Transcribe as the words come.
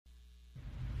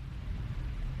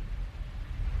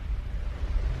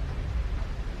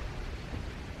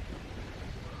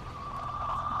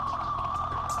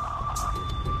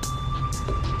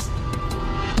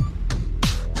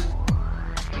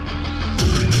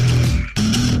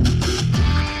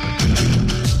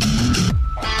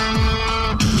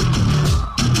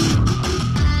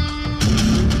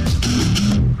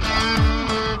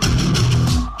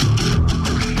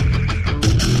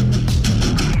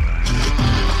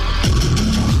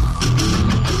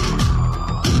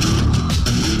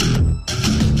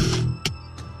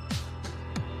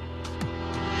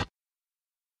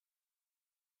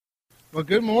Well,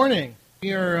 good morning.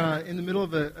 We are in the middle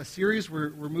of a series. We're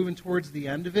moving towards the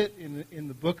end of it in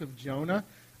the book of Jonah.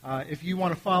 If you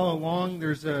want to follow along,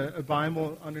 there's a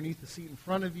Bible underneath the seat in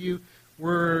front of you.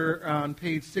 We're on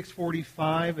page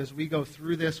 645 as we go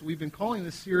through this. We've been calling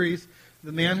this series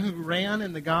The Man Who Ran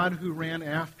and the God Who Ran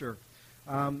After.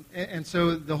 And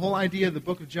so the whole idea of the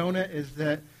book of Jonah is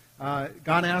that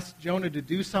God asks Jonah to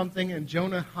do something, and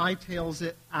Jonah hightails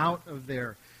it out of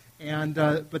there.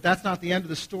 But that's not the end of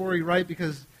the story, right?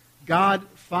 Because God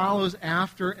follows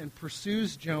after and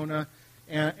pursues Jonah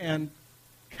and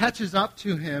catches up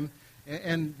to him,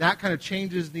 and that kind of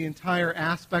changes the entire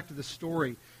aspect of the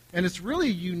story. And it's really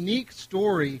a unique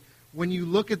story when you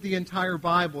look at the entire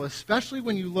Bible, especially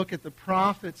when you look at the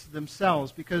prophets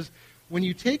themselves, because when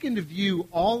you take into view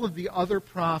all of the other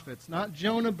prophets, not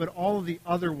Jonah, but all of the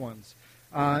other ones,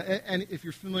 and if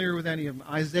you're familiar with any of them,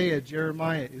 Isaiah,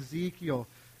 Jeremiah, Ezekiel,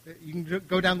 you can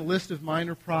go down the list of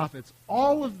minor prophets.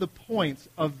 All of the points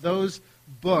of those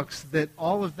books that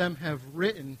all of them have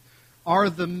written are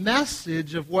the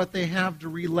message of what they have to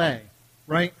relay,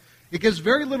 right? It gives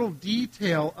very little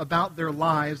detail about their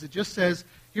lives. It just says,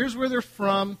 here's where they're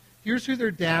from, here's who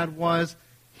their dad was,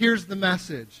 here's the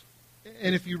message.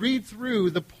 And if you read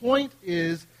through, the point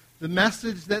is the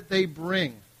message that they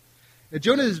bring. Now,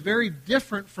 Jonah is very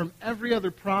different from every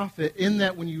other prophet in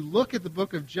that when you look at the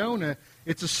book of Jonah,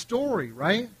 it's a story,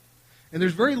 right? And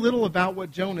there's very little about what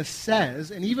Jonah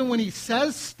says. And even when he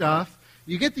says stuff,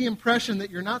 you get the impression that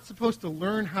you're not supposed to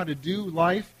learn how to do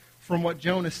life from what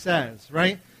Jonah says,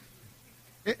 right?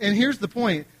 And here's the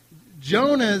point.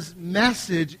 Jonah's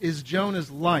message is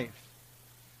Jonah's life.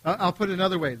 I'll put it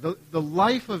another way. The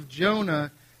life of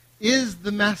Jonah is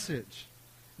the message,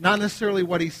 not necessarily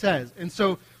what he says. And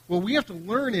so what we have to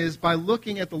learn is, by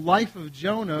looking at the life of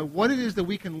Jonah, what it is that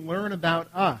we can learn about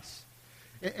us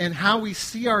and how we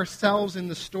see ourselves in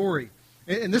the story.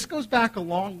 And this goes back a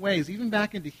long ways, even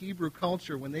back into Hebrew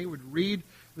culture. When they would read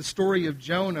the story of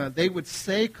Jonah, they would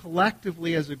say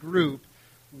collectively as a group,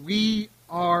 we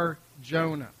are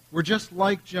Jonah. We're just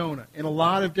like Jonah in a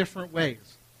lot of different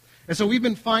ways. And so we've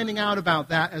been finding out about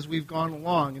that as we've gone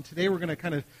along. And today we're going to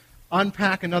kind of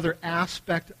unpack another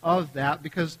aspect of that,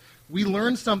 because we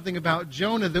learned something about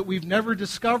Jonah that we've never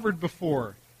discovered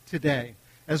before today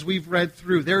as we've read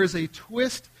through. There is a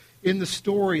twist in the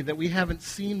story that we haven't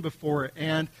seen before.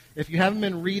 And if you haven't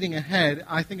been reading ahead,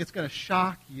 I think it's going to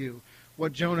shock you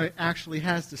what Jonah actually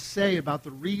has to say about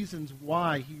the reasons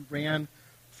why he ran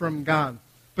from God.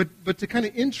 But to kind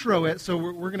of intro it, so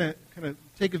we're going to kind of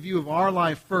take a view of our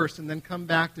life first and then come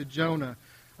back to Jonah.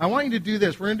 I want you to do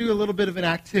this. We're going to do a little bit of an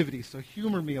activity, so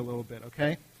humor me a little bit,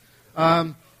 okay?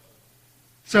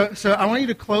 So I want you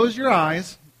to close your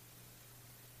eyes.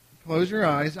 Close your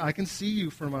eyes. I can see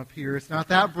you from up here. It's not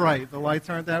that bright. The lights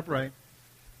aren't that bright.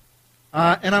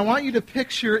 And I want you to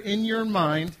picture in your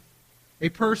mind a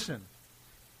person.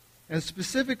 And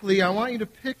specifically, I want you to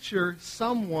picture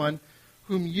someone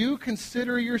whom you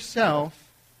consider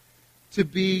yourself to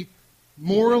be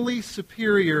morally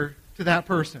superior to that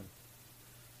person.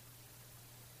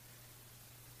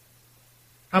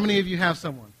 How many of you have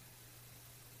someone?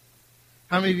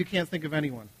 How many of you can't think of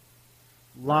anyone?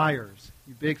 Liars.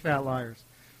 You big fat liars.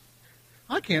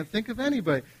 I can't think of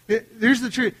anybody. Here's the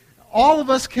truth. All of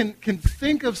us can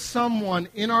think of someone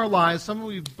in our lives, someone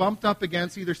we've bumped up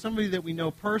against, either somebody that we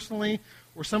know personally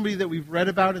or somebody that we've read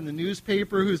about in the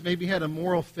newspaper who's maybe had a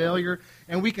moral failure,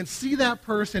 and we can see that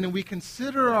person and we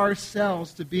consider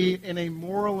ourselves to be in a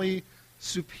morally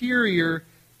superior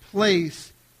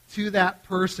place to that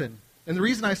person. And the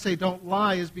reason I say don't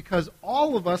lie is because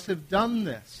all of us have done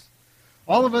this.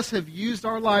 All of us have used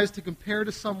our lives to compare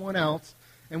to someone else,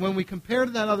 and when we compare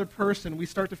to that other person, we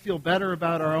start to feel better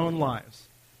about our own lives.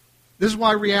 This is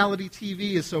why reality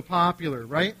TV is so popular,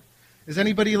 right? Is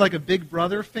anybody like a Big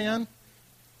Brother fan?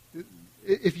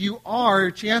 If you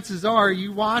are, chances are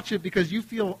you watch it because you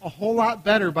feel a whole lot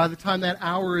better by the time that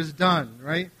hour is done,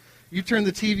 right? You turn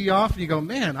the TV off and you go,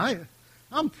 man,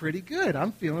 I'm pretty good.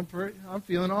 I'm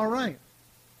feeling all right.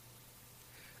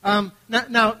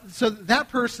 Now, so that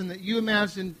person that you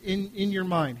imagined in your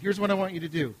mind, here's what I want you to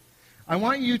do. I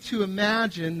want you to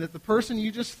imagine that the person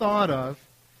you just thought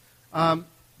of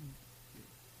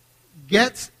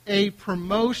gets a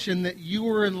promotion that you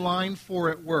were in line for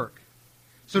at work.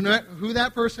 So who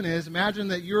that person is, imagine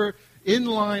that you're in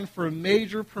line for a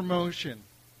major promotion.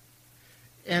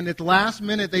 And at the last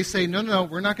minute they say, no,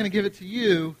 we're not going to give it to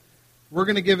you. We're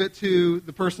going to give it to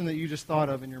the person that you just thought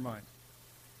of in your mind.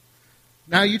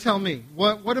 Now you tell me,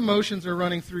 what emotions are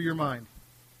running through your mind?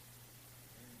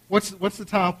 What's the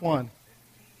top one?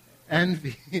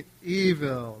 Envy,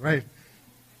 evil, right?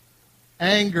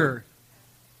 Anger,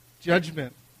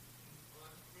 Judgment.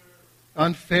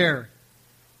 Unfair.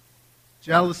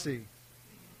 Jealousy.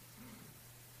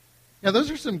 Yeah,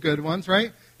 those are some good ones,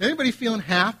 right? Anybody feeling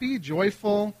happy,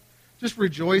 joyful, just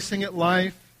rejoicing at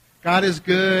life? God is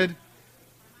good.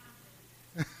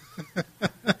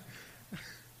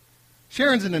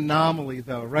 Sharon's an anomaly,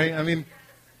 though, right? I mean,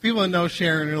 people that know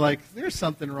Sharon are like, there's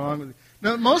something wrong with you.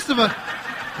 No, most of us...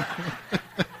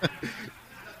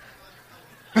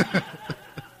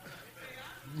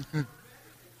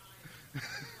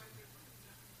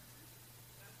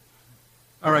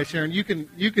 All right, Sharon, you can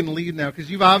lead now because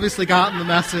you've obviously gotten the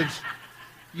message.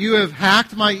 You have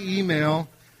hacked my email,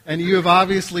 and you have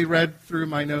obviously read through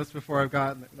my notes before I've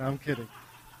gotten it. No, I'm kidding.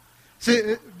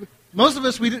 See, most of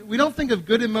us, we don't think of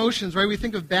good emotions, right? We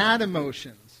think of bad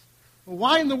emotions. Well,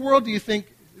 why in the world do you think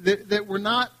that we're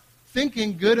not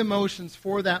thinking good emotions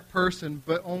for that person,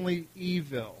 but only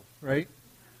evil, right?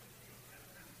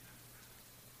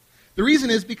 The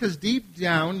reason is because deep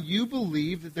down you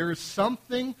believe that there is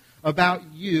something about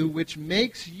you which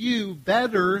makes you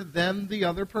better than the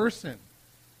other person.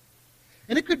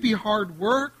 And it could be hard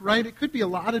work, right? It could be a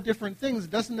lot of different things.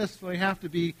 It doesn't necessarily have to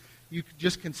be you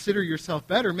just consider yourself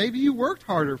better. Maybe you worked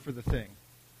harder for the thing,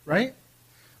 right?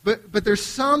 But there's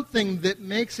something that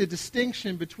makes a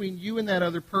distinction between you and that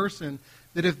other person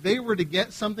that if they were to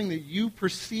get something that you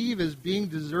perceive as being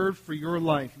deserved for your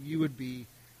life, you would be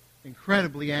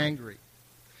incredibly angry.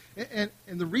 And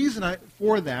the reason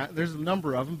for that, there's a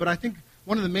number of them, but I think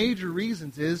one of the major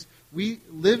reasons is we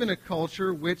live in a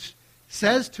culture which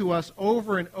says to us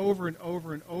over and over and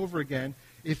over and over again,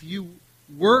 if you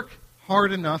work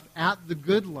hard enough at the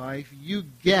good life, you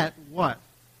get what?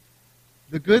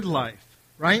 The good life,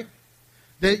 right?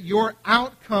 That your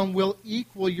outcome will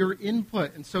equal your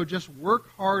input. And so just work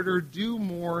harder, do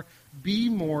more,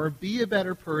 be a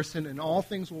better person, and all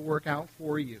things will work out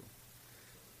for you.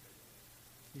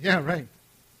 Yeah, right.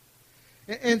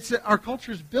 And so our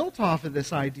culture is built off of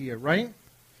this idea, right?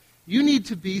 You need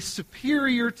to be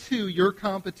superior to your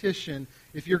competition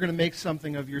if you're going to make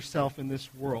something of yourself in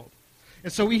this world.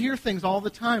 And so we hear things all the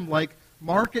time like,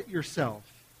 market yourself,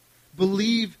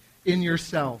 believe in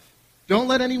yourself. Don't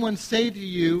let anyone say to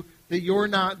you that you're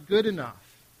not good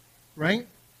enough, right?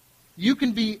 You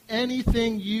can be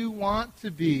anything you want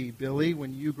to be, Billy,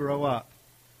 when you grow up.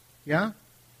 Yeah?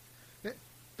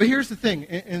 But here's the thing,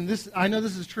 and this I know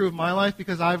this is true of my life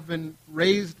because I've been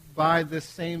raised by this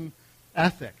same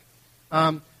ethic.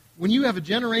 When you have a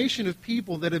generation of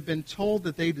people that have been told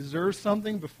that they deserve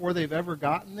something before they've ever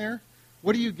gotten there,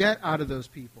 what do you get out of those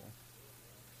people?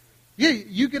 Yeah,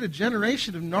 you get a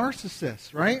generation of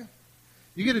narcissists, right?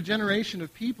 You get a generation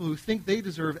of people who think they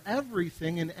deserve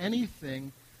everything and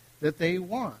anything that they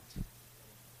want.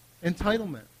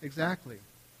 Entitlement, exactly.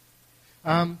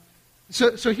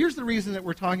 So here's the reason that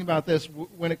we're talking about this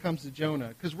when it comes to Jonah.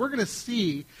 Because we're going to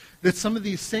see that some of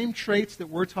these same traits that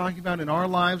we're talking about in our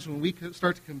lives when we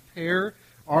start to compare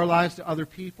our lives to other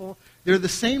people, they're the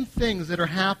same things that are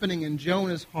happening in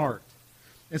Jonah's heart.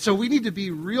 And so we need to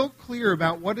be real clear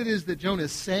about what it is that Jonah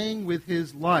is saying with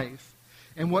his life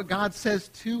and what God says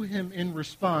to him in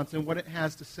response and what it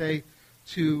has to say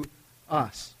to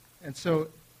us. And so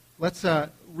let's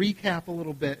recap a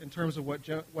little bit in terms of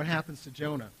what happens to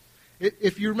Jonah.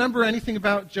 If you remember anything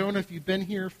about Jonah, if you've been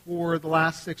here for the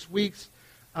last 6 weeks,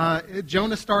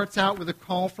 Jonah starts out with a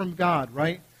call from God,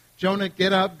 right? Jonah,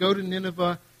 get up, go to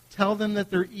Nineveh, tell them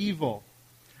that they're evil.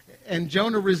 And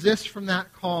Jonah resists from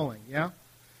that calling, yeah?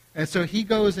 And so he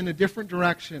goes in a different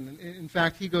direction. In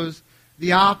fact, he goes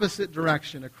the opposite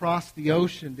direction, across the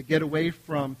ocean to get away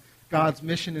from God's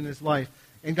mission in his life.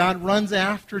 And God runs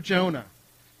after Jonah.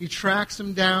 He tracks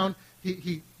him down.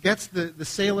 He gets the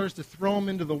sailors to throw him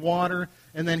into the water,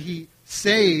 and then he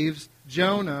saves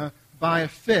Jonah by a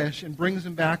fish and brings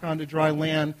him back onto dry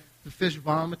land. The fish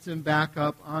vomits him back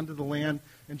up onto the land,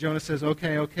 and Jonah says,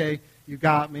 okay, you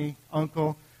got me,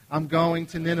 uncle. I'm going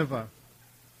to Nineveh.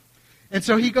 And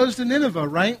so he goes to Nineveh,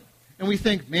 right? And we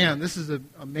think, man, this is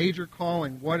a major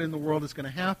calling. What in the world is going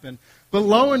to happen? But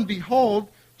lo and behold,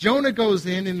 Jonah goes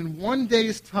in, and in one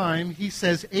day's time, he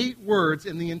says 8 words,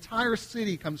 and the entire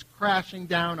city comes crashing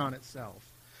down on itself.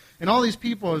 And all these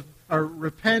people are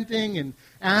repenting and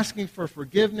asking for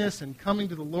forgiveness and coming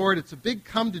to the Lord. It's a big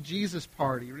come-to-Jesus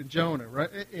party in Jonah,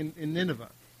 right, in Nineveh.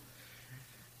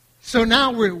 So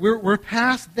now we're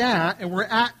past that, and we're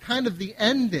at kind of the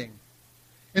ending.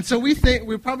 And so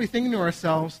we're probably thinking to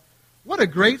ourselves, what a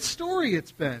great story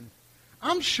it's been.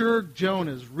 I'm sure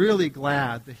Jonah's really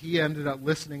glad that he ended up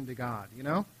listening to God, you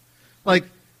know? Like,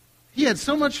 he had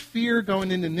so much fear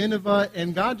going into Nineveh,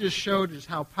 and God just showed just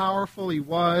how powerful he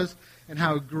was and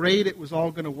how great it was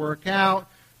all going to work out.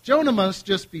 Jonah must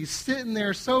just be sitting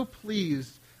there so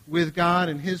pleased with God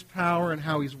and his power and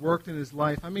how he's worked in his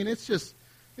life. I mean, it's just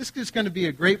going to be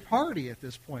a great party at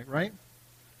this point, right?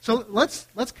 So let's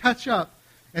catch up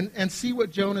and see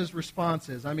what Jonah's response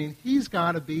is. I mean, he's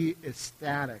got to be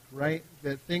ecstatic, right,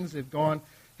 that things have gone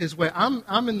his way.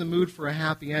 I'm in the mood for a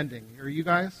happy ending. Are you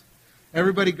guys?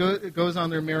 Everybody goes on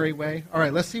their merry way? All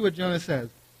right, let's see what Jonah says.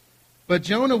 But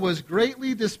Jonah was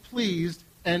greatly displeased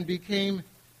and became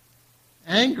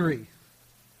angry.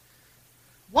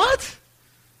 What?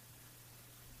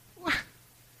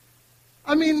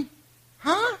 I mean,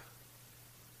 huh?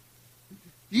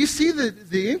 Do you see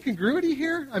the incongruity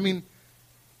here? I mean,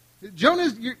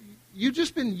 Jonah, you've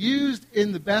just been used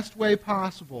in the best way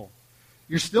possible.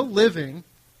 You're still living.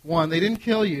 1, they didn't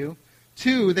kill you.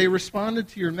 2, they responded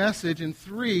to your message. And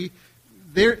 3,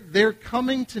 they're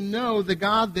coming to know the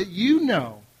God that you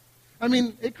know. I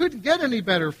mean, it couldn't get any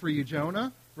better for you,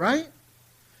 Jonah, right?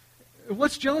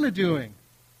 What's Jonah doing?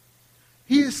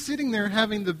 He is sitting there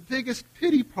having the biggest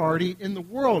pity party in the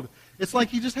world. It's like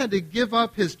he just had to give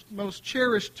up his most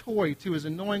cherished toy to his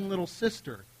annoying little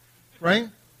sister, right?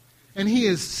 And he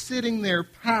is sitting there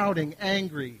pouting,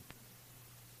 angry.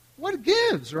 What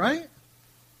gives, right?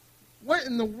 What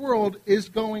in the world is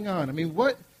going on? I mean,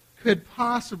 what could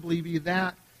possibly be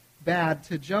that bad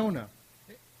to Jonah?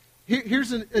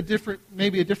 Here's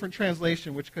maybe a different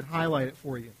translation which could highlight it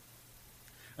for you.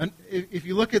 And if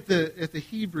you look at the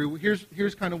Hebrew,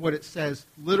 here's kind of what it says,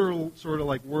 literal sort of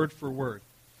like word for word.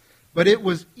 But it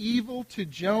was evil to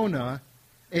Jonah,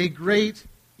 a great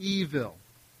evil.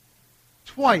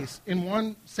 Twice in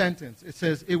one sentence it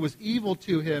says it was evil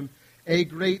to him, a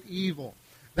great evil.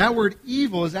 That word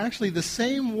evil is actually the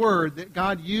same word that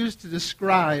God used to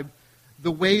describe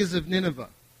the ways of Nineveh.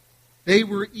 They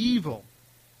were evil.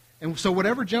 And so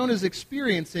whatever Jonah is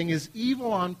experiencing is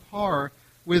evil on par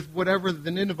with whatever the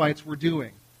Ninevites were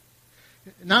doing.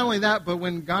 Not only that, but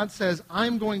when God says,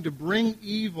 I'm going to bring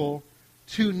evil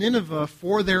to Nineveh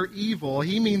for their evil,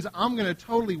 he means I'm going to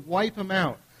totally wipe them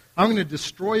out. I'm going to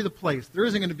destroy the place. There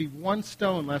isn't going to be one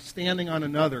stone left standing on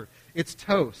another. It's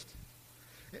toast.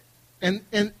 And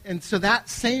so that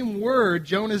same word,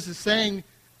 Jonah is saying,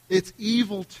 it's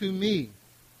evil to me.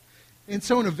 And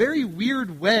so in a very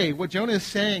weird way, what Jonah is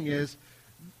saying is,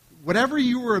 whatever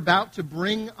you were about to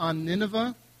bring on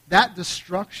Nineveh, that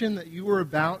destruction that you were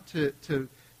about to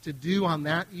do on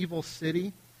that evil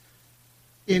city,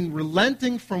 in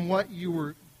relenting from what you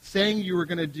were saying you were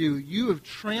going to do, you have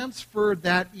transferred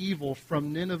that evil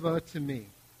from Nineveh to me.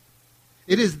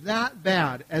 It is that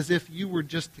bad as if you were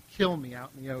just to kill me out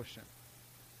in the ocean.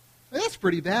 That's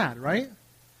pretty bad, right?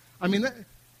 I mean,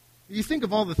 you think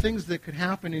of all the things that could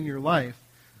happen in your life.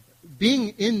 Being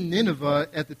in Nineveh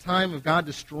at the time of God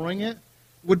destroying it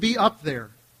would be up there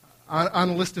on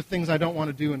a list of things I don't want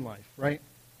to do in life, right?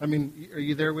 I mean, are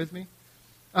you there with me?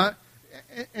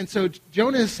 And so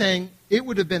Jonah is saying, it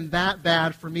would have been that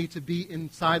bad for me to be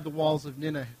inside the walls of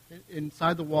Nineveh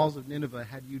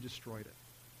had you destroyed it.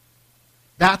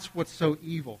 That's what's so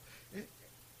evil.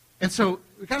 And so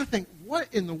we've got to think,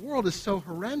 what in the world is so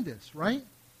horrendous, right?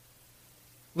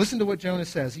 Listen to what Jonah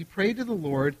says. He prayed to the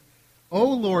Lord, "O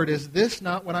Lord, is this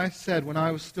not what I said when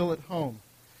I was still at home?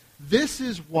 This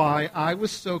is why I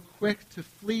was so quick to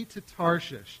flee to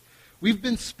Tarshish." We've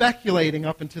been speculating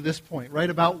up until this point, right,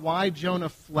 about why Jonah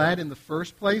fled in the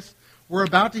first place. We're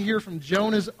about to hear from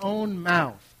Jonah's own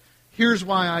mouth. Here's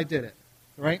why I did it,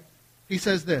 right? He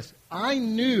says this, "I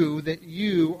knew that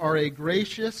you are a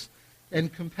gracious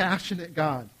and compassionate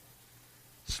God,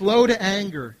 slow to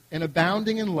anger and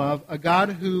abounding in love, a God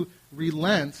who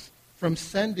relents from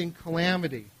sending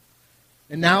calamity.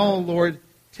 And now, O Lord,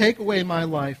 take away my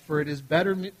life, for it is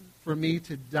better for me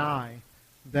to die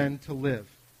than to live."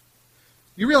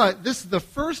 You realize this is the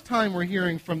first time we're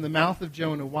hearing from the mouth of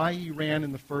Jonah why he ran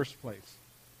in the first place.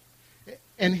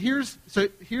 And here's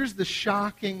the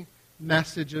shocking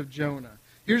message of Jonah.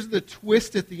 Here's the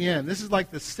twist at the end. This is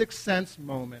like the Sixth Sense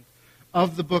moment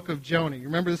of the book of Jonah. You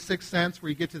remember the Sixth Sense where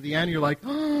you get to the end, you're like,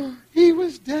 oh, he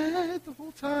was dead the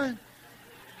whole time.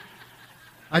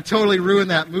 I totally ruined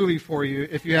that movie for you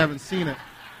if you haven't seen it.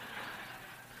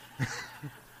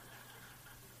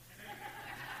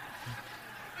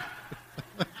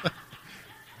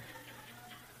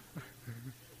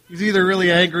 He's either really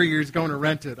angry or he's going to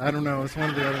rent it. I don't know. It's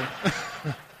one or the other.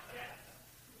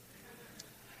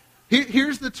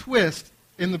 Here's the twist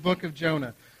in the book of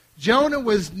Jonah. Jonah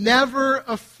was never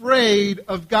afraid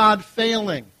of God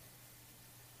failing.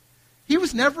 He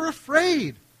was never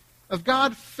afraid of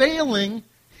God failing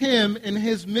him in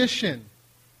his mission.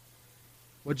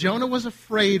 What Jonah was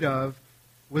afraid of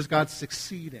was God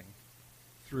succeeding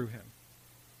through him.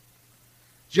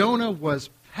 Jonah was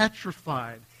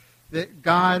petrified that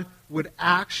God would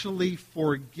actually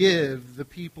forgive the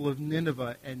people of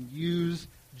Nineveh and use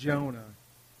Jonah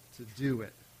to do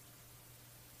it.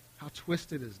 How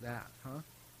twisted is that, huh?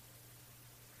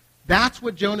 That's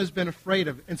what Jonah's been afraid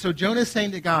of. And so Jonah's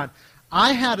saying to God,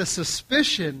 I had a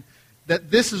suspicion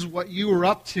that this is what you were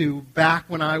up to back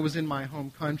when I was in my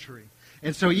home country.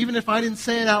 And so even if I didn't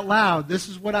say it out loud, this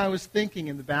is what I was thinking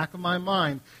in the back of my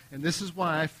mind, and this is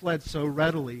why I fled so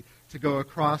readily to go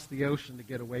across the ocean to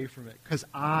get away from it. Because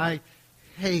I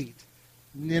hate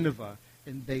Nineveh,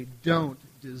 and they don't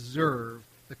deserve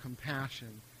the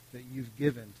compassion that you've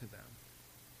given to them.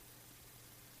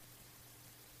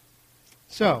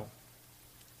 So,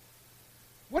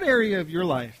 what area of your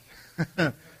life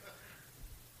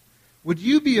would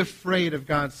you be afraid of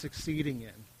God succeeding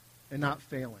in and not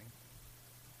failing?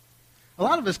 A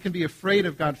lot of us can be afraid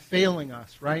of God failing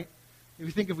us, right? If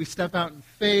we think if we step out in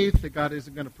faith that God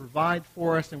isn't going to provide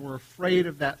for us, and we're afraid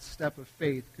of that step of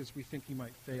faith because we think he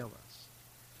might fail us.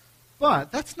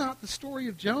 But that's not the story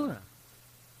of Jonah.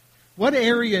 What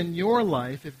area in your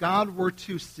life, if God were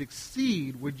to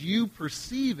succeed, would you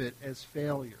perceive it as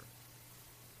failure?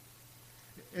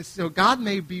 And so God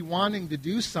may be wanting to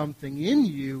do something in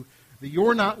you that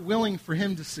you're not willing for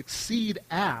him to succeed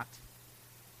at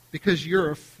because you're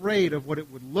afraid of what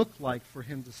it would look like for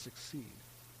him to succeed.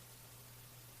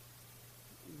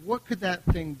 What could that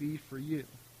thing be for you?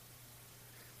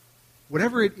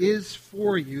 Whatever it is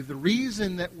for you, the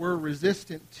reason that we're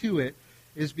resistant to it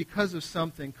is because of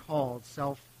something called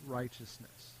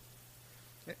self-righteousness.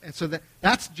 And so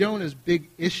that's Jonah's big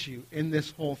issue in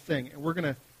this whole thing. And we're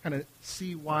going to kind of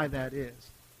see why that is.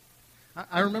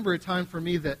 I remember a time for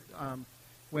me that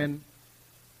when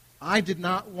I did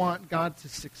not want God to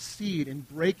succeed in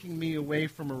breaking me away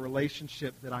from a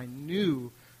relationship that I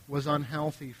knew was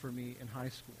unhealthy for me in high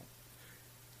school.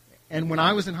 And when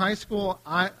I was in high school,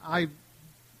 I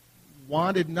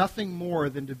wanted nothing more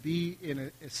than to be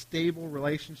in a stable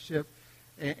relationship,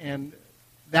 and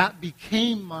that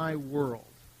became my world.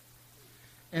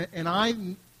 And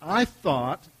I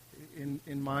thought,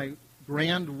 in my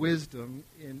grand wisdom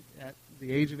at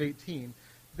the age of 18,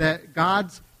 that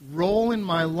God's role in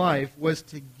my life was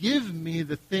to give me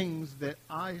the things that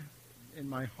I, in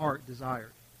my heart,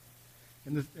 desired.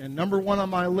 And number one on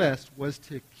my list was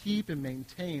to keep and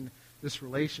maintain this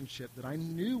relationship that I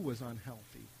knew was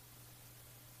unhealthy.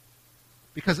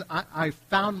 Because I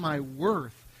found my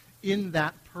worth in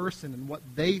that person and what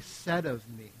they said of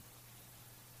me.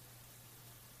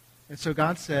 And so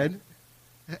God said,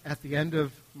 at the end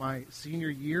of my senior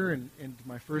year and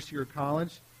my first year of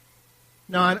college,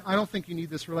 no, I don't think you need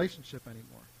this relationship anymore.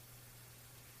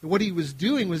 And what he was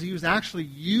doing was he was actually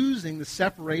using the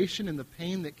separation and the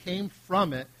pain that came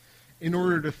from it in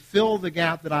order to fill the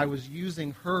gap that I was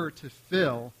using her to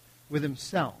fill with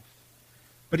himself.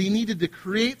 But he needed to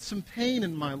create some pain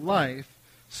in my life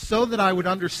so that I would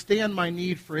understand my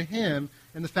need for him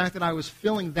and the fact that I was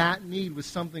filling that need with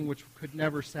something which could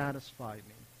never satisfy me.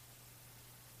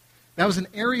 That was an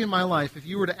area in my life, if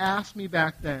you were to ask me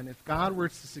back then, if God were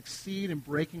to succeed in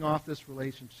breaking off this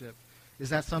relationship, is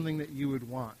that something that you would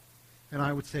want? And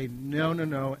I would say, no,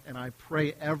 and I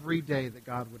pray every day that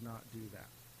God would not do that.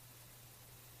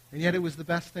 And yet it was the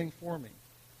best thing for me.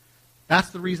 That's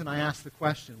the reason I asked the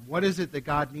question, what is it that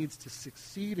God needs to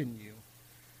succeed in you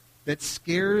that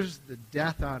scares the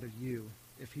death out of you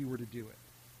if he were to do it?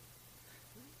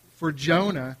 For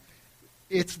Jonah,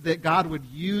 it's that God would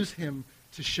use him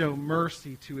to show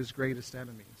mercy to his greatest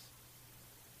enemies,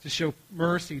 to show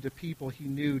mercy to people he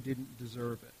knew didn't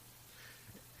deserve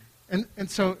it.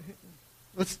 And so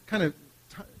let's kind of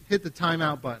hit the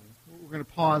timeout button. We're going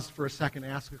to pause for a second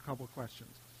and ask a couple of questions.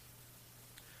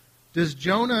 Does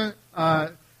Jonah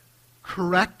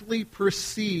correctly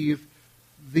perceive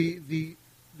the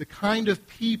kind of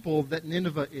people that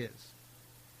Nineveh is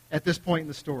at this point in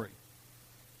the story?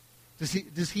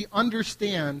 Does he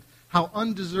understand how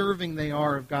undeserving they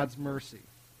are of God's mercy?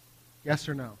 Yes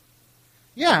or no?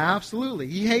 Yeah, absolutely.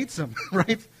 He hates them,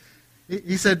 right?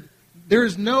 He said, there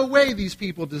is no way these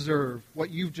people deserve what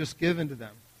you've just given to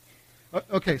them.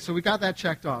 Okay, so we got that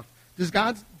checked off.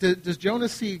 Does Jonah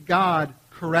see God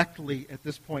correctly at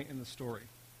this point in the story?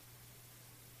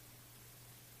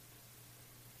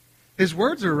 His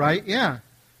words are right, yeah.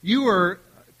 You are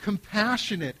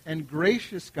compassionate and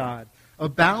gracious God,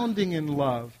 abounding in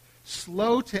love,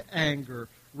 slow to anger,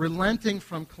 relenting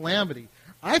from calamity.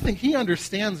 I think he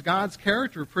understands God's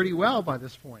character pretty well by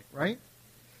this point, right?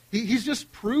 He's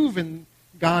just proven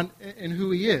God and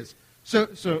who he is.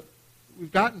 So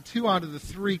we've gotten two out of the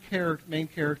three main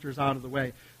characters out of the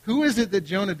way. Who is it that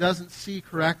Jonah doesn't see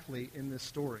correctly in this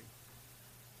story?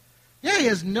 Yeah, he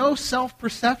has no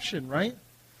self-perception, right?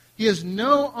 He has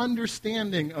no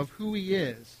understanding of who he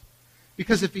is.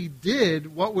 Because if he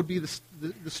did, what would be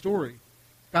the story?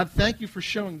 God, thank you for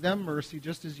showing them mercy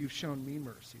just as you've shown me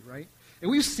mercy, right? And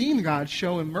we've seen God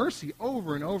show him mercy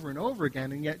over and over and over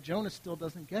again, and yet Jonah still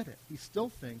doesn't get it. He still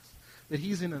thinks that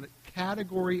he's in a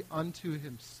category unto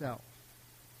himself.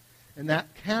 And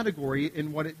that category,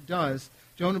 in what it does,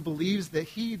 Jonah believes that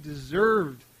he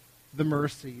deserved the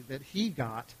mercy that he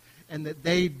got, and that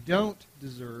they don't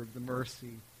deserve the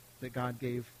mercy that God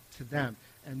gave to them.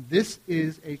 And this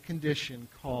is a condition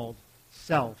called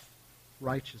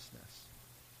self-righteousness.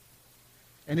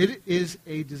 And it is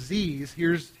a disease.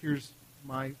 Here's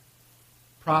my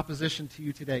proposition to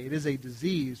you today. It is a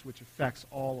disease which affects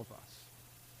all of us.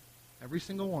 Every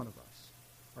single one of us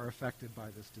are affected by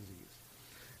this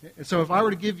disease. And so if I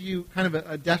were to give you kind of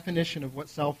a definition of what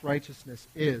self-righteousness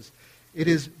is, it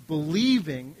is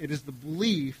believing, it is the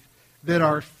belief that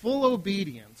our full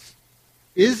obedience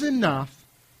is enough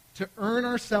to earn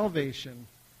our salvation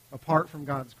apart from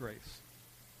God's grace.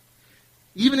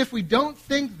 Even if we don't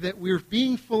think that we're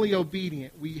being fully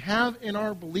obedient, we have in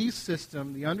our belief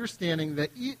system the understanding that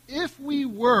if we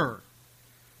were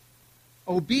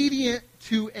obedient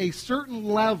to a certain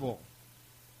level,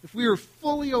 if we were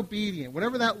fully obedient,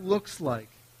 whatever that looks like,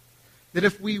 that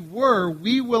if we were,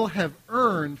 we will have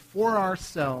earned for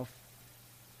ourselves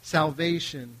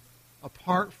salvation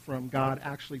apart from God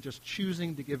actually just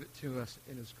choosing to give it to us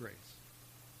in His grace.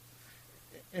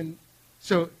 And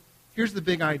so here's the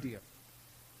big idea.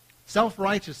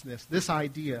 Self-righteousness, this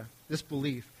idea, this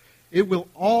belief, it will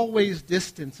always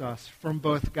distance us from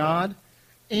both God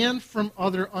and from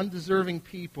other undeserving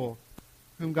people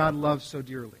whom God loves so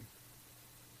dearly.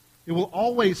 It will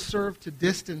always serve to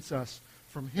distance us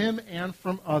from Him and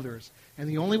from others. And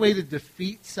the only way to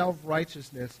defeat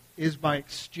self-righteousness is by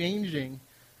exchanging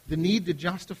the need to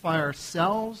justify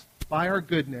ourselves by our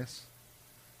goodness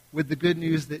with the good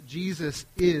news that Jesus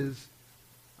is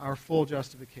our full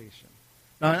justification.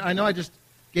 Now, I know I just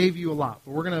gave you a lot,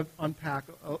 but we're going to unpack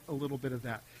a little bit of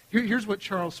that. Here's what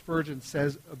Charles Spurgeon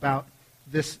says about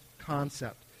this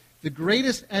concept. The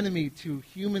greatest enemy to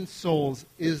human souls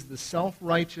is the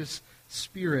self-righteous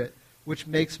spirit which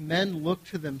makes men look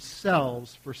to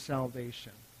themselves for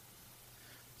salvation.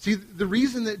 See, the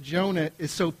reason that Jonah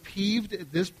is so peeved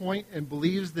at this point and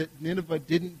believes that Nineveh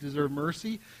didn't deserve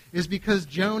mercy is because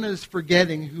Jonah is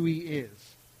forgetting who he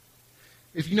is.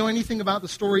 If you know anything about the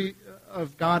story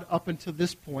of God up until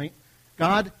this point,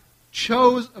 God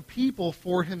chose a people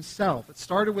for Himself. It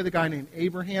started with a guy named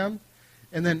Abraham,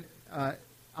 and then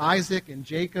Isaac and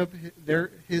Jacob,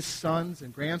 his sons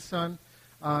and grandson,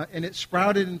 and it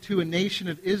sprouted into a nation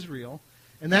of Israel.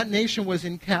 And that nation was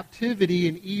in captivity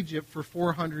in Egypt for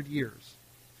 400 years.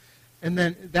 And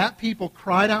then that people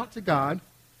cried out to God,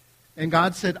 and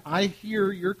God said, I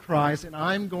hear your cries, and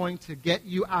I'm going to get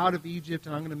you out of Egypt,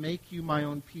 and I'm going to make you my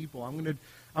own people. I'm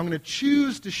going to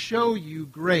choose to show you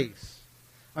grace.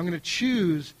 I'm going to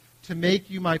choose to make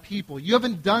you my people. You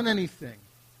haven't done anything.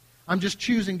 I'm just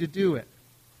choosing to do it.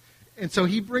 And so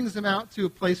He brings them out to a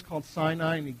place called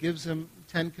Sinai, and He gives them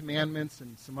 10 commandments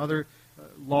and some other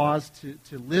laws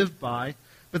to live by.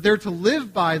 But they're to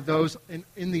live by those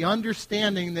in the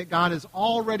understanding that God has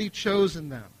already chosen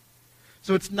them.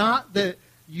 So it's not that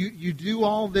you do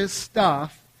all this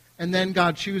stuff and then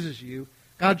God chooses you.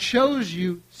 God chose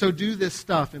you, so do this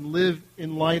stuff and live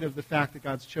in light of the fact that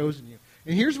God's chosen you.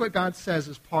 And here's what God says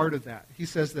as part of that. He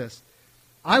says this,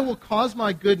 I will cause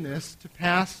my goodness to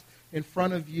pass in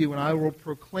front of you, and I will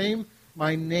proclaim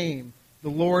my name, the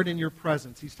Lord, in your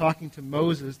presence. He's talking to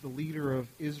Moses, the leader of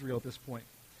Israel at this point.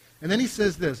 And then he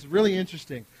says this, really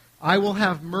interesting. I will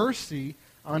have mercy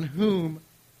on whom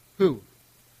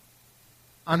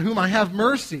I have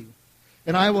mercy,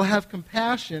 and I will have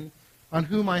compassion on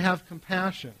whom I have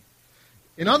compassion.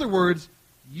 In other words,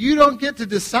 you don't get to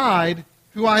decide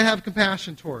who I have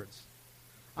compassion towards.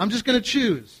 I'm just going to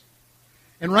choose.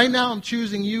 And right now I'm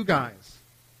choosing you guys.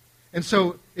 And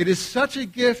so it is such a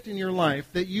gift in your life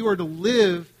that you are to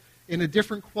live in a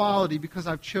different quality because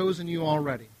I've chosen you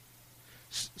already.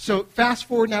 So fast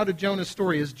forward now to Jonah's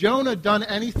story. Has Jonah done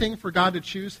anything for God to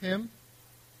choose him?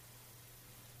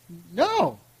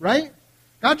 No, right?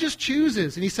 God just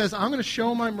chooses, and He says, I'm going to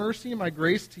show my mercy and my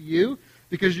grace to you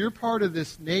because you're part of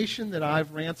this nation that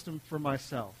I've ransomed for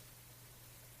myself.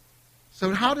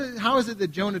 So how is it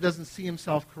that Jonah doesn't see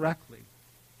himself correctly?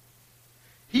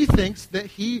 He thinks that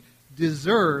he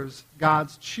deserves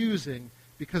God's choosing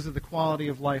because of the quality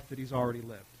of life that he's already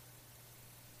lived.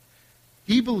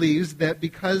 He believes that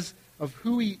because of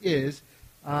who he is,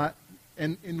 and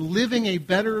in living a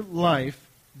better life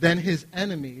than his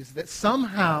enemies, that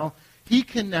somehow he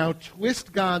can now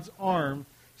twist God's arm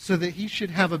so that he should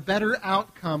have a better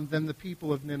outcome than the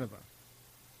people of Nineveh.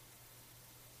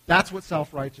 That's what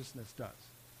self-righteousness does.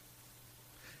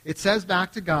 It says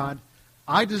back to God,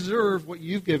 I deserve what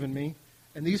you've given me,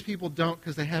 and these people don't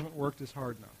because they haven't worked as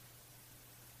hard enough.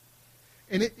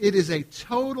 And it is a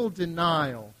total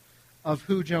denial of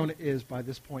who Jonah is by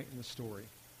this point in the story.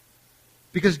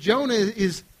 Because Jonah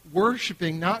is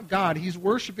worshiping not God. He's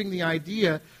worshiping the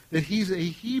idea that he's a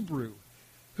Hebrew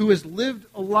who has lived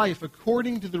a life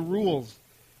according to the rules.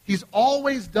 He's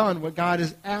always done what God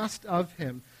has asked of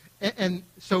him. And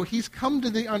so he's come to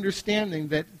the understanding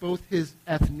that both his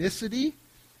ethnicity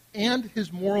and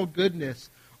his moral goodness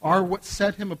are what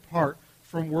set him apart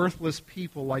from worthless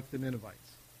people like the Ninevites.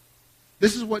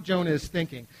 This is what Jonah is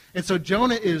thinking. And so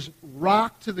Jonah is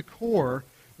rocked to the core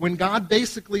when God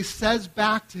basically says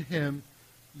back to him,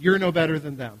 you're no better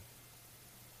than them.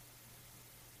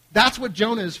 That's what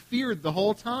Jonah has feared the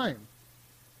whole time.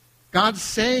 God's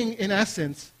saying, in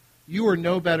essence, you are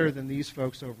no better than these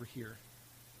folks over here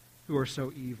who are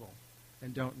so evil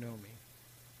and don't know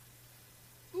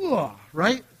me. Ugh,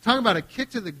 right? Talking about a kick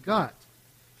to the gut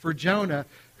for Jonah,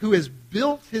 who has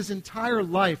built his entire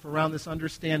life around this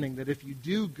understanding that if you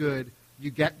do good,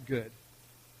 you get good.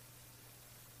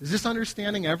 Has this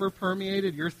understanding ever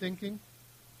permeated your thinking?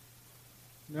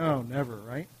 No, never,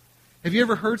 right? Have you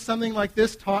ever heard something like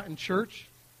this taught in church?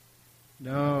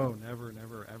 No, never,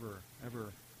 never, ever,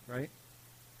 right?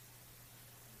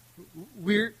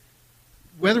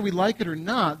 Whether we like it or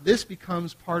not, this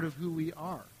becomes part of who we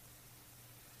are.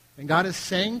 And God is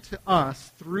saying to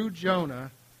us through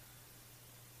Jonah,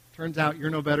 turns out you're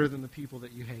no better than the people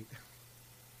that you hate.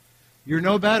 You're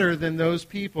no better than those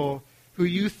people who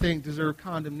you think deserve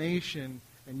condemnation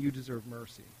and you deserve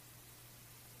mercy.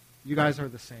 You guys are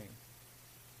the same.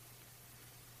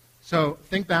 So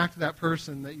think back to that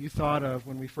person that you thought of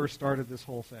when we first started this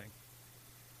whole thing.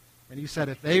 And you said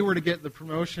if they were to get the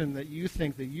promotion that you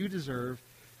think that you deserve,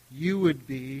 you would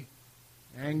be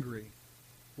angry.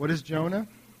 What is Jonah?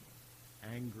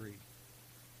 Angry.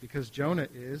 Because Jonah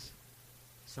is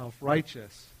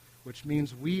self-righteous, which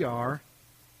means we are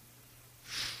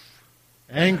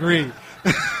angry.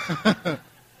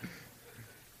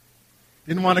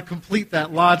 Didn't want to complete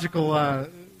that logical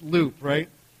loop, right?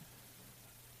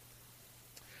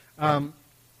 And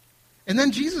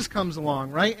then Jesus comes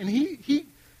along, right? And he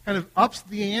kind of ups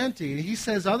the ante. He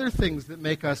says other things that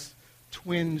make us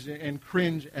twinge and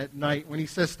cringe at night when he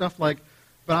says stuff like,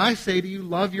 but I say to you,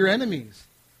 love your enemies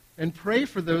and pray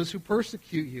for those who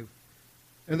persecute you.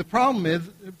 And the problem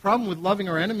with loving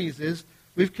our enemies is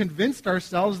we've convinced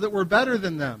ourselves that we're better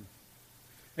than them.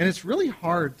 And it's really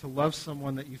hard to love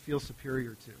someone that you feel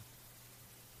superior to.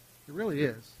 It really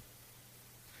is.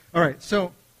 All right,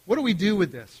 so what do we do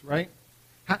with this, right?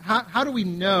 How do we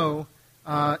know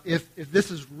if this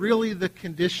is really the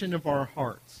condition of our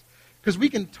hearts? Because we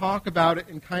can talk about it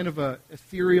in kind of an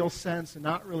ethereal sense and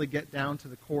not really get down to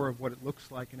the core of what it looks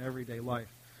like in everyday life.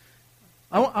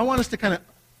 I want us to kind of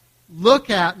look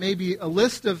at maybe a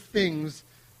list of things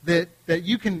that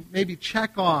you can maybe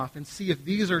check off and see if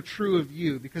these are true of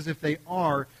you. Because if they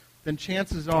are, then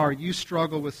chances are you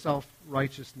struggle with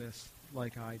self-righteousness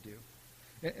like I do.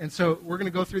 And so we're going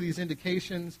to go through these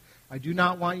indications. I do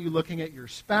not want you looking at your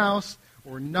spouse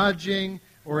or nudging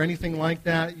or anything like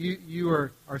that. You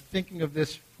are thinking of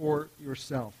this for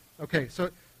yourself. Okay, so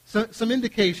some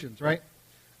indications, right?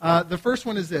 The first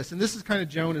one is this, and this is kind of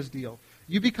Jonah's deal.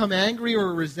 You become angry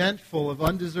or resentful of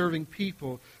undeserving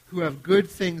people who have good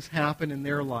things happen in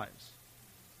their lives.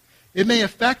 It may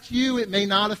affect you, it may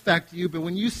not affect you, but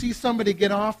when you see somebody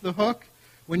get off the hook,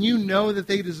 when you know that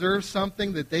they deserve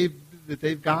something that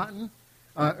they've gotten,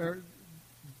 or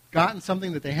gotten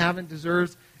something that they haven't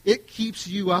deserved, it keeps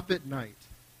you up at night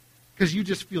because you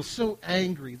just feel so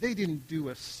angry. They didn't do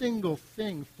a single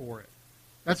thing for it.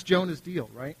 That's Jonah's deal,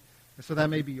 right? And so that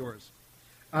may be yours.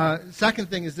 Second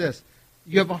thing is this.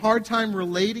 You have a hard time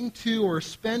relating to or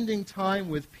spending time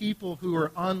with people who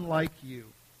are unlike you.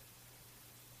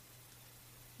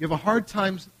 You have a hard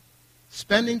time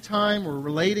spending time or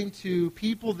relating to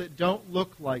people that don't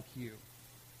look like you.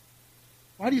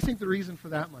 Why do you think the reason for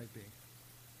that might be?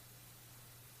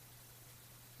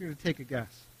 You're going to take a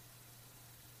guess.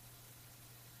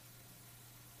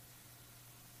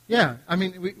 Yeah, I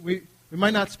mean, we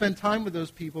might not spend time with those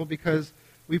people because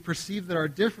we perceive that our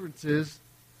differences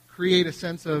create a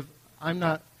sense of,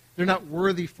 they're not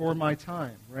worthy for my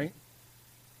time, right?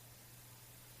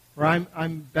 Or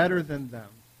I'm better than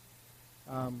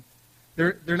them.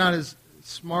 They're not as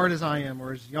smart as I am,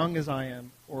 or as young as I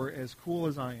am, or as cool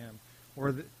as I am,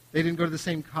 or they didn't go to the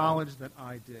same college that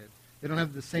I did. They don't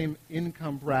have the same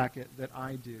income bracket that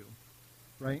I do,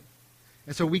 right?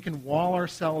 And so we can wall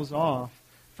ourselves off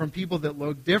from people that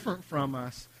look different from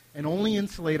us and only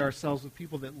insulate ourselves with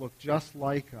people that look just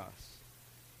like us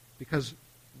because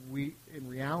we, in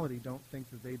reality, don't think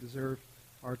that they deserve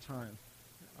our time.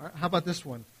 How about this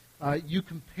one? You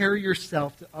compare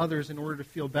yourself to others in order to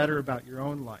feel better about your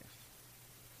own life.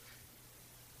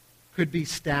 Could be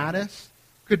status,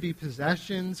 could be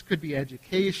possessions, could be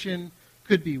education,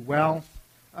 could be wealth,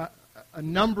 a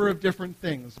number of different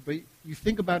things. But you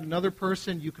think about another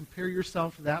person, you compare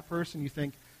yourself to that person, you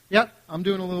think, yep, I'm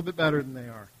doing a little bit better than they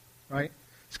are, right?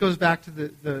 This goes back to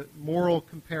the moral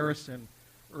comparison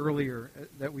earlier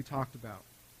that we talked about.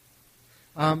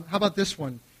 How about this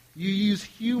one? You use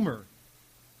humor,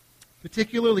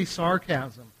 particularly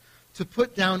sarcasm, to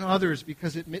put down others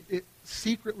because it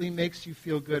secretly makes you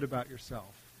feel good about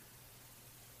yourself.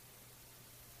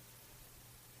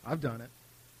 I've done it.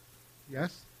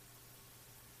 Yes?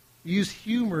 You use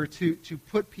humor to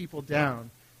put people down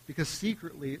because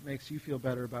secretly it makes you feel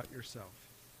better about yourself.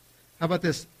 How about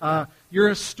this? You're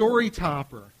a story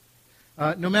topper.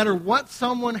 No matter what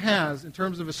someone has in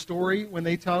terms of a story, when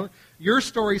they tell it, your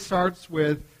story starts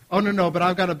with, oh, no, but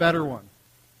I've got a better one.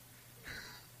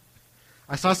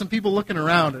 I saw some people looking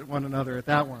around at one another at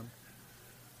that one.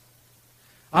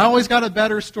 I always got a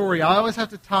better story. I always have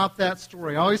to top that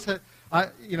story. I always have,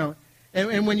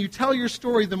 and when you tell your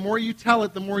story, the more you tell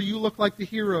it, the more you look like the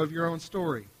hero of your own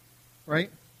story, right?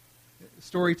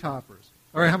 Story toppers.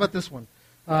 All right, how about this one?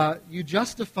 You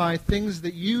justify things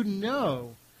that you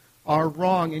know are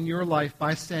wrong in your life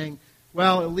by saying,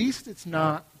 well, at least it's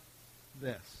not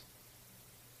this.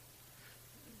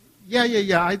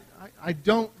 Yeah.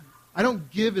 I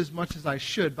don't give as much as I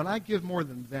should, but I give more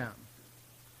than them.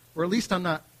 Or at least I'm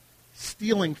not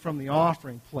stealing from the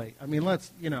offering plate. I mean,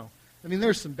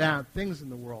 there's some bad things in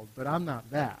the world, but I'm not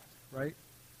that, right?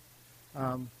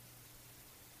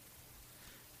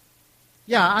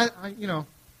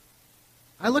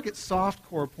 I look at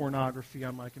softcore pornography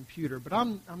on my computer, but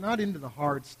I'm not into the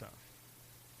hard stuff.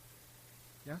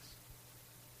 Yes?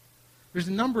 There's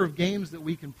a number of games that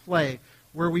we can play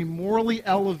where we morally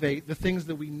elevate the things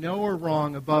that we know are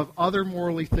wrong above other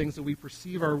morally things that we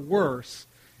perceive are worse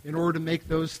in order to make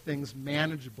those things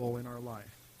manageable in our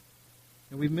life.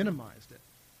 And we've minimized it.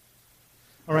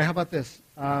 All right, how about this?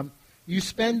 You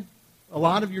spend a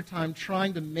lot of your time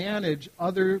trying to manage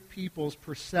other people's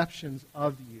perceptions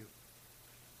of you.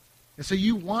 And so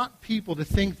you want people to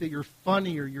think that you're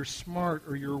funny or you're smart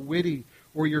or you're witty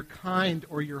or you're kind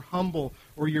or you're humble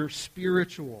or you're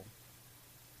spiritual.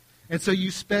 And so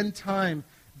you spend time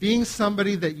being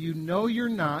somebody that you know you're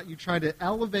not. You try to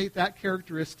elevate that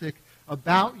characteristic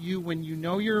about you when you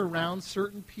know you're around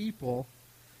certain people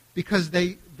because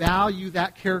they value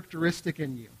that characteristic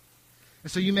in you.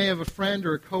 And so you may have a friend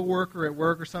or a coworker at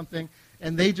work or something,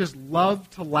 and they just love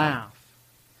to laugh.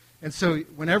 And so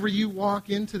whenever you walk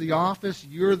into the office,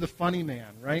 you're the funny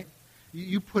man, right?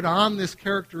 You put on this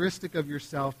characteristic of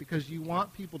yourself because you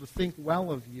want people to think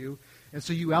well of you, and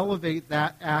so you elevate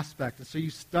that aspect. And so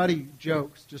you study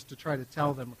jokes just to try to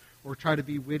tell them or try to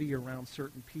be witty around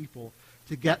certain people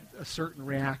to get a certain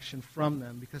reaction from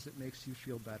them because it makes you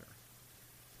feel better.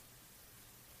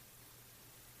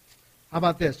 How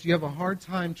about this? You have a hard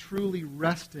time truly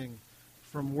resting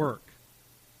from work.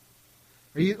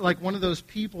 Are you like one of those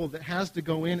people that has to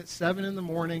go in at 7 in the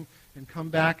morning and come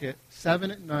back at 7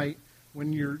 at night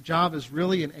when your job is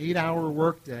really an 8-hour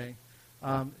workday,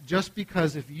 just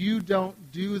because if you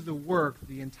don't do the work,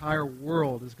 the entire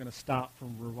world is going to stop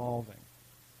from revolving,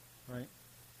 right?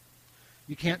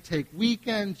 You can't take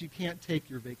weekends. You can't take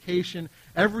your vacation.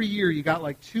 Every year you got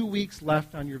like 2 weeks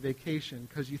left on your vacation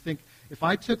because you think, if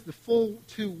I took the full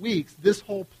 2 weeks, this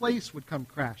whole place would come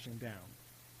crashing down.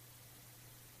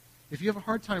 If you have a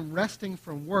hard time resting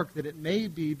from work, that it may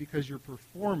be because your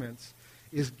performance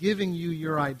is giving you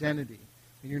your identity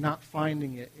and you're not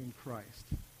finding it in Christ.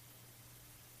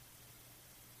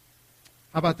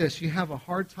 How about this? You have a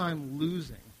hard time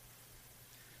losing.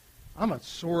 I'm a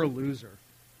sore loser.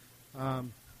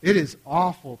 It is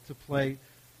awful to play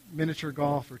miniature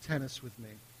golf or tennis with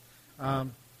me.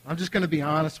 I'm just going to be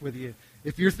honest with you.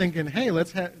 If you're thinking, hey,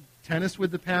 let's have tennis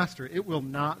with the pastor, it will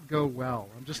not go well.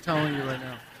 I'm just telling you right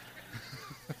now.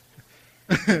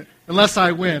 Unless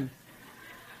I win.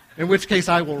 In which case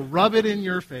I will rub it in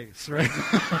your face, right?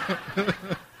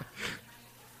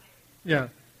 Yeah.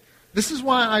 This is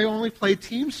why I only play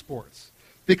team sports.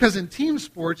 Because in team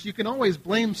sports, you can always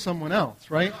blame someone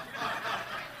else, right?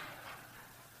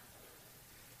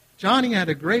 Johnny had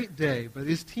a great day, but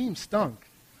his team stunk.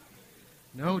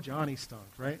 No, Johnny stunk,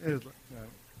 right?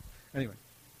 Anyway.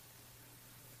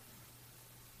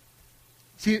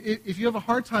 See, if you have a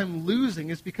hard time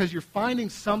losing, it's because you're finding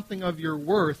something of your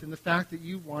worth in the fact that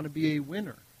you want to be a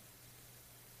winner.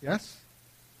 Yes?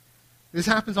 This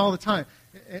happens all the time.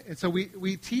 And so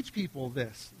we teach people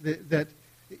this, that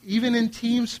even in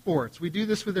team sports, we do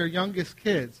this with our youngest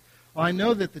kids. Well, I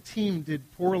know that the team did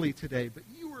poorly today, but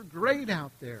you were great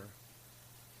out there.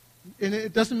 And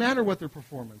it doesn't matter what their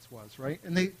performance was, right?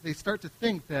 And they start to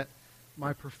think that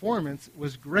my performance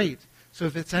was great. So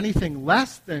if it's anything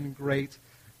less than great,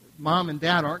 Mom and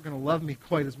Dad aren't going to love me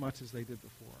quite as much as they did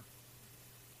before.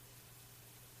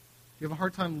 You have a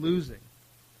hard time losing.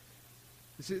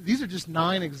 These are just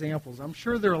 9 examples. I'm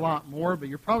sure there are a lot more, but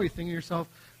you're probably thinking to yourself,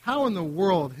 how in the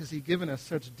world has he given us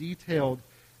such detailed,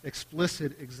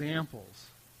 explicit examples?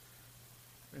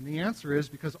 And the answer is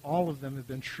because all of them have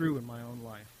been true in my own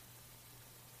life.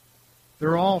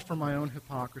 They're all from my own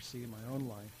hypocrisy in my own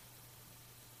life.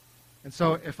 And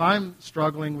so if I'm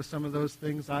struggling with some of those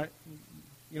things,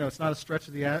 it's not a stretch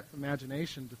of the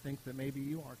imagination to think that maybe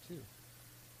you are too.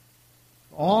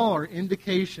 All are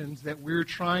indications that we're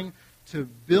trying to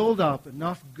build up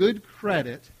enough good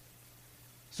credit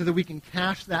so that we can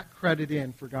cash that credit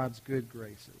in for God's good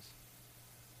graces.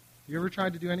 You ever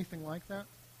tried to do anything like that?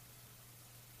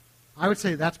 I would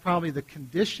say that's probably the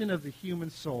condition of the human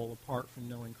soul apart from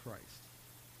knowing Christ.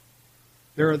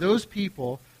 There are those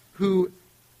people who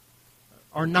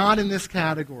are not in this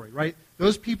category, right?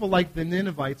 Those people like the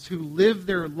Ninevites who live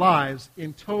their lives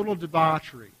in total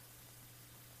debauchery.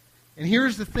 And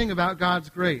here's the thing about God's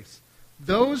grace.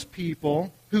 Those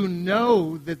people who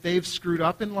know that they've screwed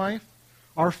up in life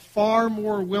are far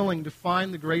more willing to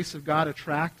find the grace of God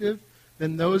attractive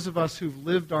than those of us who've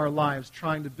lived our lives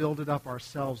trying to build it up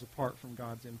ourselves apart from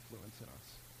God's influence in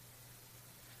us.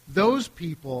 Those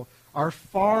people are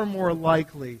far more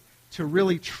likely to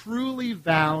really truly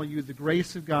value the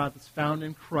grace of God that's found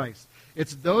in Christ.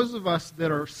 It's those of us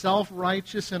that are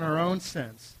self-righteous in our own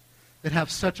sense that have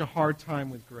such a hard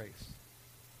time with grace.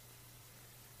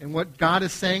 And what God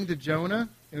is saying to Jonah,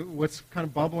 what's kind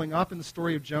of bubbling up in the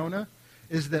story of Jonah,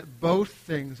 is that both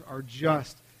things are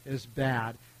just as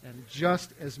bad and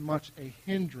just as much a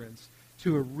hindrance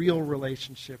to a real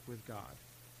relationship with God.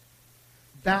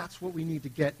 That's what we need to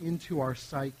get into our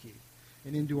psyche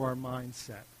and into our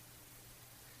mindset.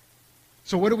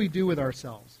 So what do we do with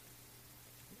ourselves?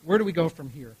 Where do we go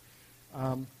from here?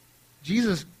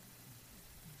 Jesus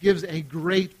gives a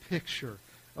great picture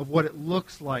of what it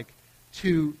looks like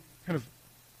to kind of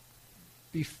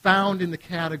be found in the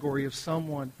category of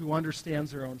someone who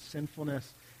understands their own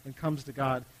sinfulness and comes to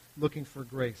God looking for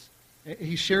grace.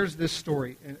 He shares this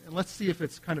story, and let's see if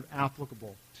it's kind of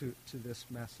applicable to this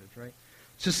message, right?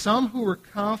 To some who were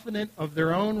confident of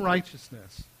their own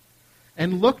righteousness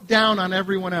and looked down on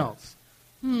everyone else.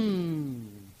 Think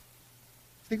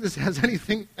this has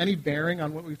any bearing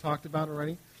on what we've talked about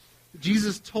already?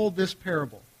 Jesus told this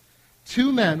parable.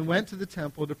 2 men went to the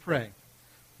temple to pray.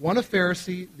 One a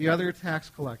Pharisee, the other a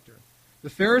tax collector. The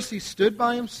Pharisee stood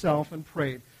by himself and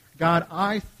prayed, God,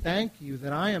 I thank you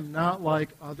that I am not like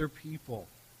other people.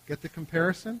 Get the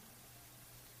comparison?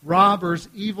 Robbers,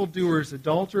 evildoers,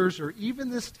 adulterers, or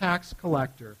even this tax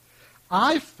collector.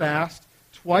 I fast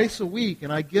twice a week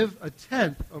and I give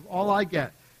 1/10 of all I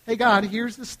get. Hey God,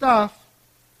 here's the stuff.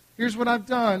 Here's what I've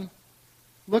done.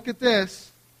 Look at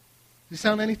this. Does it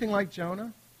sound anything like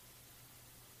Jonah?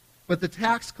 But the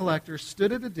tax collector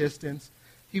stood at a distance.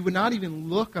 He would not even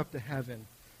look up to heaven.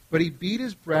 But he beat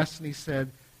his breast and he said,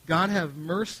 God, have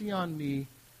mercy on me,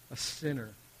 a sinner.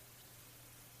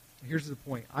 Here's the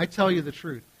point. I tell you the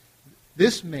truth.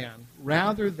 This man,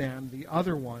 rather than the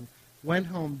other one, went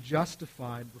home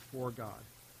justified before God.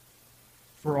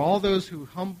 For all those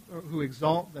who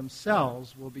exalt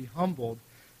themselves will be humbled,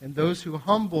 and those who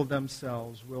humble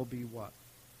themselves will be what?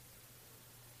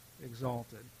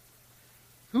 Exalted.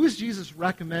 Who is Jesus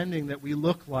recommending that we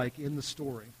look like in the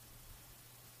story?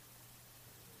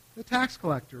 The tax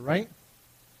collector, right?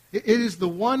 It is the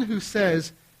one who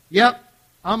says, yep,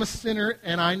 I'm a sinner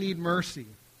and I need mercy.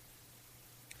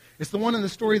 It's the one in the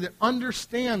story that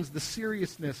understands the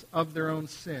seriousness of their own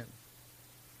sin.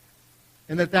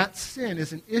 And that sin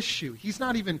is an issue. He's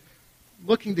not even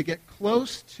looking to get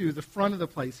close to the front of the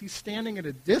place. He's standing at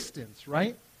a distance,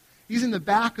 right? He's in the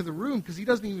back of the room because he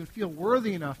doesn't even feel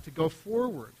worthy enough to go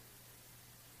forward.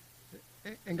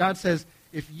 And God says,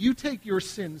 if you take your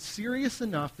sin serious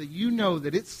enough that you know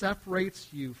that it separates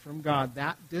you from God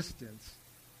that distance,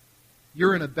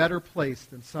 you're in a better place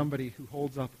than somebody who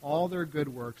holds up all their good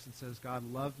works and says,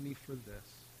 God, love me for this.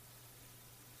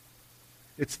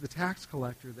 It's the tax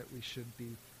collector that we should be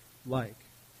like.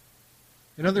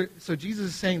 So Jesus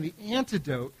is saying the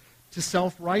antidote to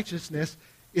self-righteousness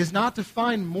is not to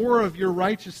find more of your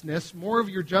righteousness, more of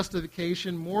your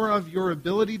justification, more of your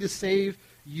ability to save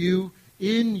you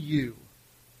in you.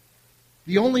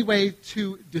 The only way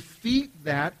to defeat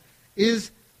that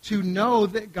is to know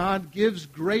that God gives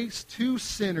grace to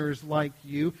sinners like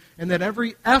you, and that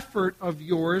every effort of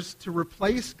yours to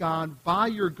replace God by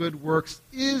your good works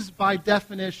is by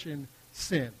definition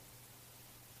sin.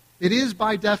 It is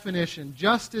by definition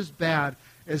just as bad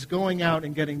as going out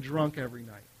and getting drunk every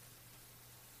night.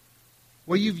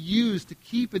 What you've used to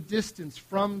keep a distance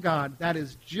from God, that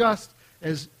is just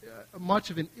as much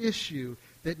of an issue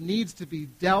that needs to be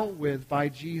dealt with by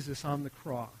Jesus on the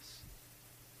cross.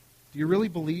 Do you really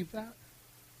believe that?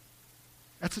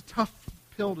 That's a tough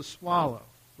pill to swallow,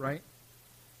 right?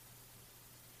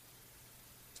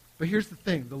 But here's the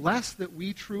thing. The less that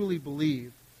we truly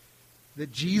believe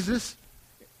that Jesus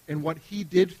and what he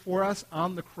did for us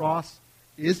on the cross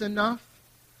is enough,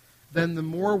 then the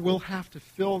more we'll have to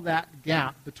fill that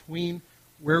gap between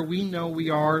where we know we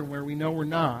are and where we know we're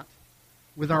not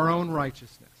with our own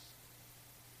righteousness.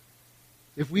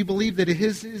 If we believe that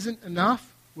his isn't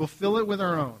enough, we'll fill it with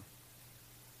our own.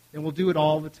 And we'll do it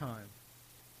all the time.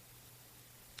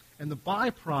 And the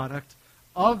byproduct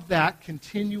of that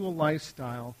continual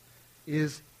lifestyle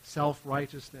is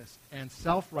self-righteousness. And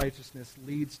self-righteousness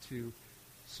leads to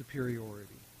superiority.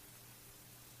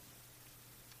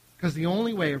 Because the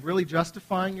only way of really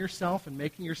justifying yourself and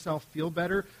making yourself feel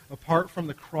better apart from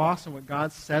the cross and what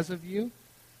God says of you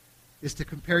is to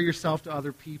compare yourself to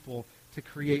other people to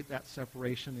create that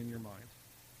separation in your mind.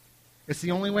 It's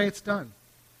the only way it's done.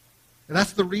 And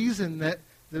that's the reason that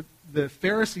the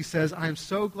Pharisee says, I'm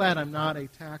so glad I'm not a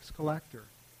tax collector.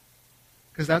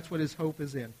 Because that's what his hope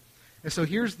is in. And so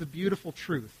here's the beautiful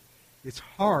truth. It's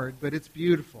hard, but it's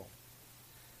beautiful.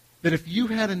 That if you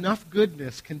had enough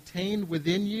goodness contained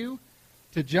within you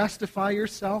to justify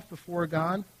yourself before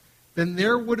God, then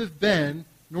there would have been,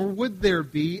 nor would there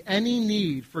be, any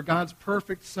need for God's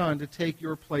perfect Son to take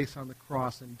your place on the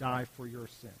cross and die for your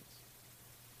sins.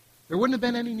 There wouldn't have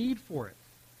been any need for it.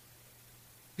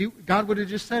 God would have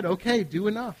just said, okay, do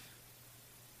enough.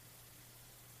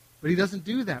 But he doesn't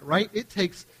do that, right? It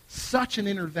takes such an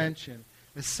intervention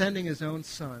as sending his own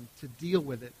Son to deal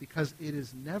with it because it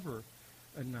is never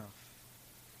enough.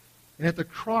 And at the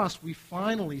cross, we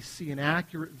finally see an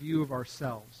accurate view of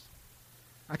ourselves.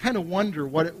 I kind of wonder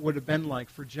what it would have been like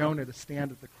for Jonah to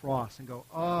stand at the cross and go,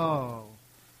 oh,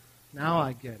 now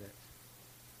I get it.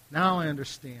 Now I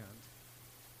understand.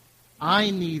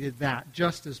 I needed that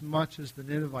just as much as the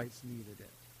Ninevites needed it.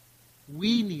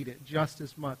 We need it just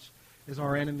as much as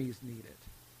our enemies need it.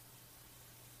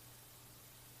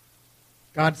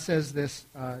 God says this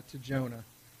to Jonah,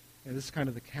 and this is kind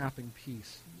of the capping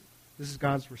piece. This is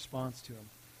God's response to him.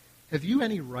 Have you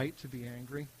any right to be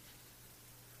angry?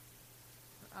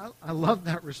 I love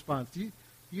that response. Do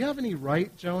you have any right,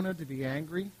 Jonah, to be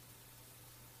angry?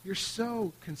 You're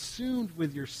so consumed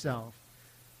with yourself.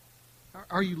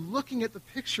 Are you looking at the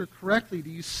picture correctly? Do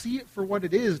you see it for what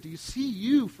it is? Do you see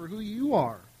you for who you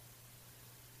are?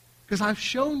 Because I've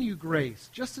shown you grace,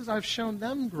 just as I've shown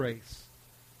them grace.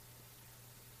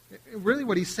 Really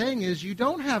what he's saying is you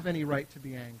don't have any right to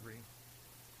be angry.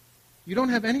 You don't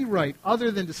have any right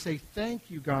other than to say, thank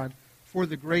you, God, for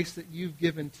the grace that you've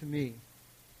given to me.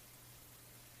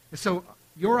 And so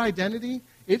your identity,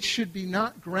 it should be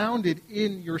not grounded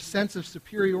in your sense of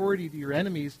superiority to your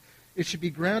enemies. It should be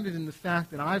grounded in the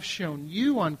fact that I've shown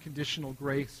you unconditional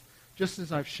grace just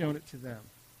as I've shown it to them.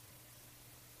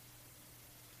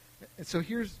 And so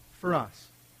here's for us.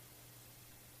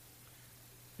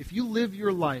 If you live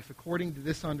your life according to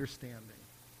this understanding,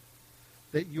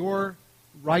 that your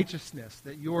righteousness,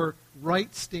 that your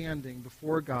right standing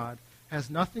before God has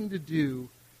nothing to do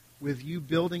with you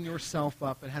building yourself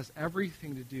up. It has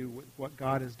everything to do with what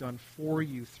God has done for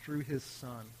you through his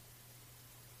Son.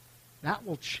 That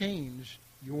will change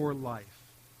your life.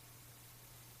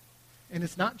 And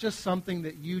it's not just something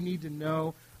that you need to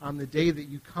know on the day that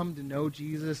you come to know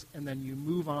Jesus and then you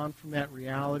move on from that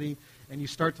reality and you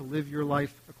start to live your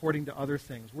life according to other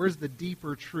things. Where's the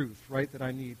deeper truth, right, that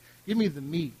I need? Give me the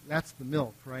meat. That's the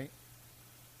milk, right?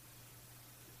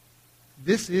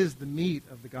 This is the meat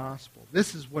of the gospel.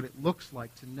 This is what it looks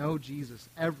like to know Jesus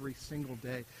every single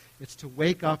day. It's to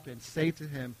wake up and say to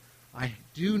him, I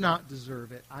do not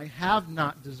deserve it. I have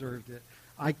not deserved it.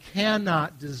 I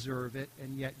cannot deserve it,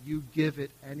 and yet you give it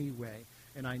anyway.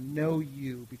 And I know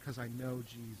you because I know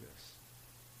Jesus.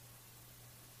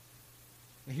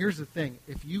 And here's the thing.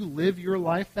 If you live your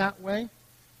life that way,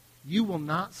 you will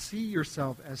not see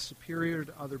yourself as superior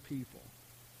to other people.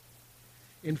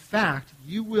 In fact,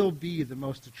 you will be the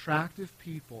most attractive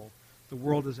people the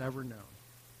world has ever known.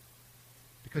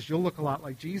 Because you'll look a lot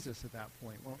like Jesus at that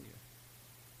point, won't you?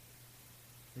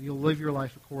 And you'll live your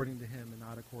life according to him and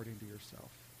not according to yourself.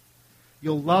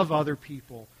 You'll love other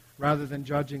people rather than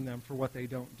judging them for what they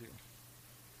don't do.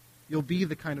 You'll be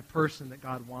the kind of person that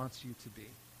God wants you to be.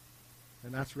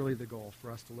 And that's really the goal,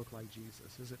 for us to look like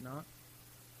Jesus, is it not?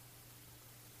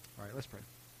 All right, let's pray.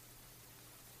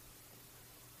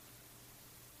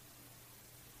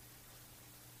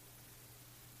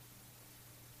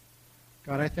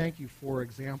 God, I thank you for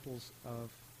examples of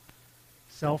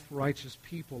self-righteous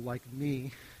people like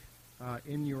me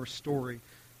in your story,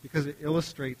 because it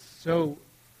illustrates so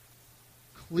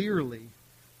clearly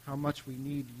how much we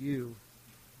need you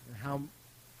and how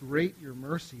great your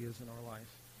mercy is in our life.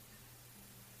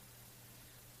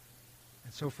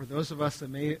 And so for those of us that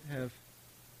may have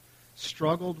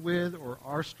struggled with or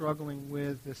are struggling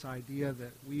with this idea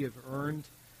that we have earned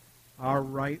our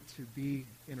right to be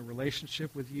in a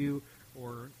relationship with you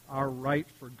or our right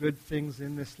for good things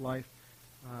in this life,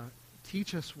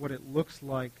 teach us what it looks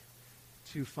like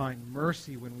to find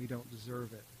mercy when we don't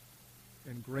deserve it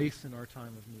and grace in our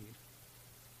time of need.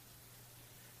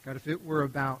 God, if it were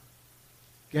about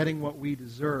getting what we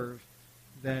deserve,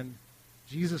 then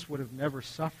Jesus would have never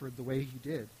suffered the way he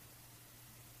did.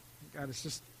 God, it's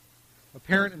just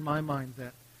apparent in my mind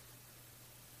that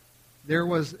there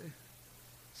was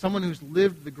someone who's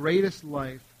lived the greatest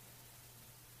life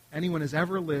anyone has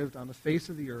ever lived on the face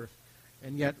of the earth,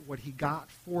 and yet what he got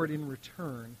for it in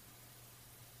return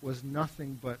was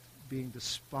nothing but being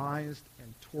despised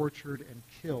and tortured and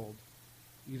killed,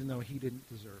 even though he didn't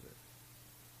deserve it.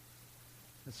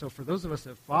 And so for those of us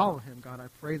that follow him, God, I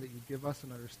pray that you give us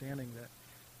an understanding that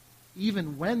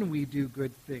even when we do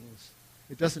good things,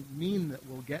 it doesn't mean that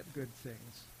we'll get good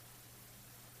things.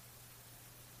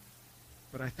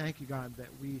 But I thank you, God, that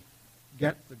we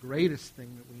get the greatest thing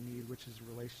that we need, which is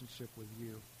a relationship with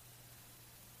you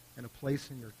and a place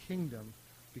in your kingdom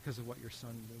because of what your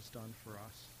Son has done for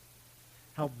us.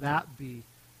 Help that be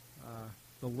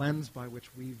the lens by which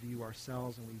we view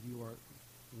ourselves and we view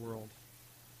our world,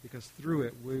 because through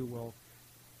it we will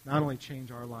not only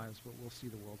change our lives, but we'll see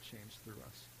the world change through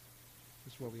us.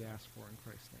 This is what we ask for in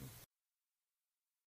Christ's name.